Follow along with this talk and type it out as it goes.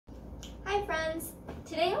Hi friends!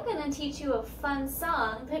 Today I'm going to teach you a fun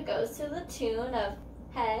song that goes to the tune of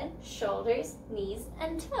head, shoulders, knees,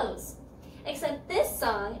 and toes. Except this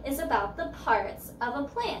song is about the parts of a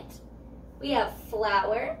plant. We have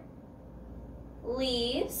flower,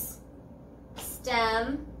 leaves,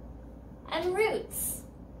 stem, and roots.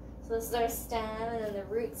 So this is our stem, and then the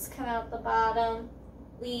roots come out the bottom,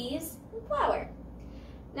 leaves, and flower.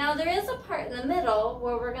 Now there is a part in the middle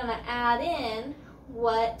where we're going to add in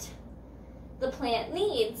what the plant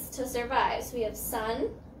needs to survive. So we have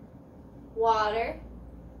sun, water,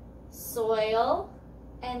 soil,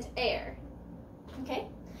 and air. Okay?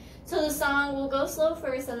 So the song, we'll go slow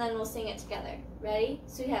first and then we'll sing it together. Ready?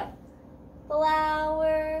 So we have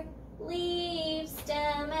flower, leaves,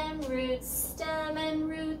 stem and roots, stem and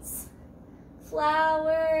roots.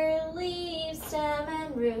 Flower, leaves, stem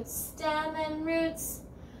and roots, stem and roots.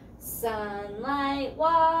 Sunlight,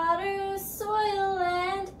 water, soil,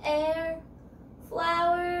 and air.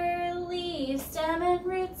 Flower, leaves, stem and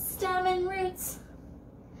roots, stem and roots.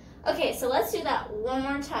 Okay, so let's do that one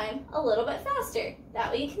more time, a little bit faster.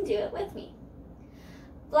 That way you can do it with me.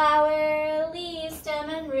 Flower, leaves, stem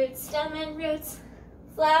and roots, stem and roots.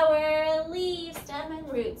 Flower, leaves, stem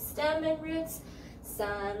and roots, stem and roots.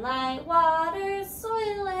 Sunlight, water,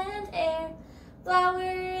 soil, and air.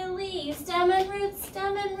 Flower, leaves, stem and roots,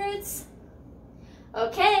 stem and roots.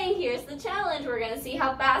 Okay, here's the challenge. We're going to see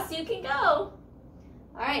how fast you can go.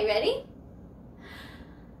 All right, ready?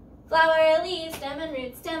 Flower, leaves, stem and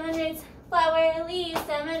roots, stem and roots. Flower, leaves,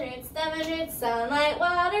 stem and roots, stem and roots. Sunlight,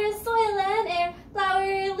 water, soil, and air.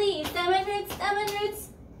 Flower, leaves, stem and roots, stem and roots.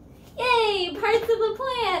 Yay, parts of the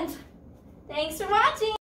plant. Thanks for watching.